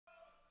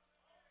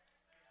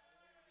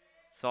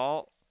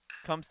Saul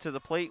comes to the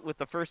plate with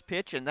the first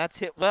pitch, and that's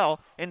hit well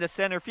into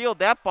center field.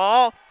 That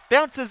ball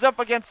bounces up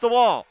against the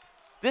wall.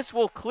 This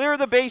will clear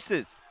the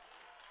bases.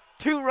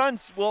 2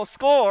 runs will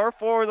score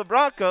for the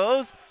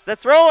Broncos. The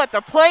throw at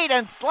the plate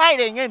and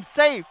sliding in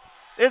safe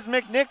is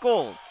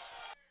McNichols.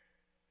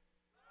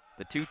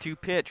 The 2-2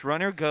 pitch,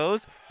 runner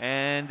goes,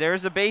 and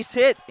there's a base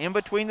hit in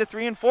between the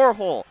 3 and 4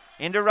 hole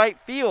into right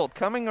field.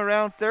 Coming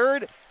around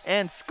third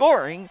and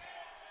scoring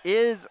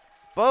is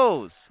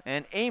Bose,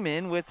 and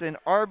Amon with an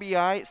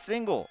RBI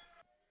single.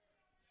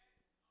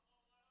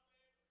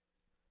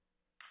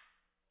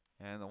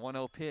 And the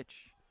 1-0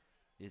 pitch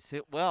is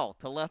hit well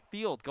to left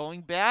field. Going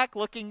back,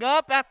 looking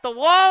up at the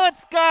wall,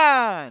 it's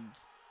gone!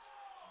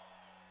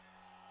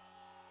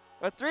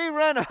 A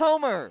 3-run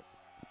homer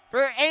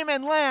for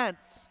Amon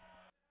Lance.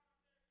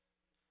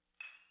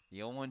 The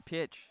 0-1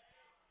 pitch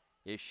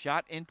is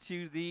shot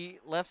into the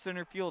left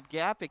center field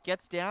gap. It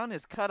gets down,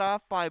 is cut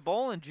off by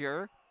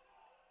Bollinger.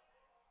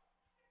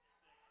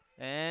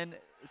 And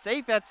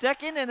safe at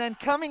second, and then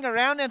coming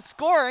around and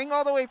scoring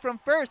all the way from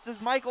first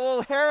is Michael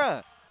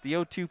O'Hara. The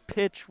 0-2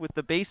 pitch with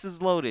the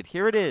bases loaded.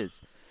 Here it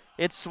is.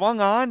 It's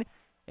swung on,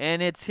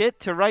 and it's hit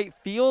to right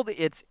field.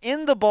 It's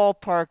in the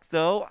ballpark,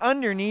 though,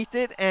 underneath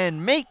it,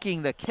 and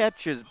making the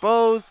catch is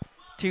Bose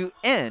to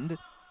end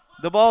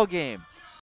the ball game.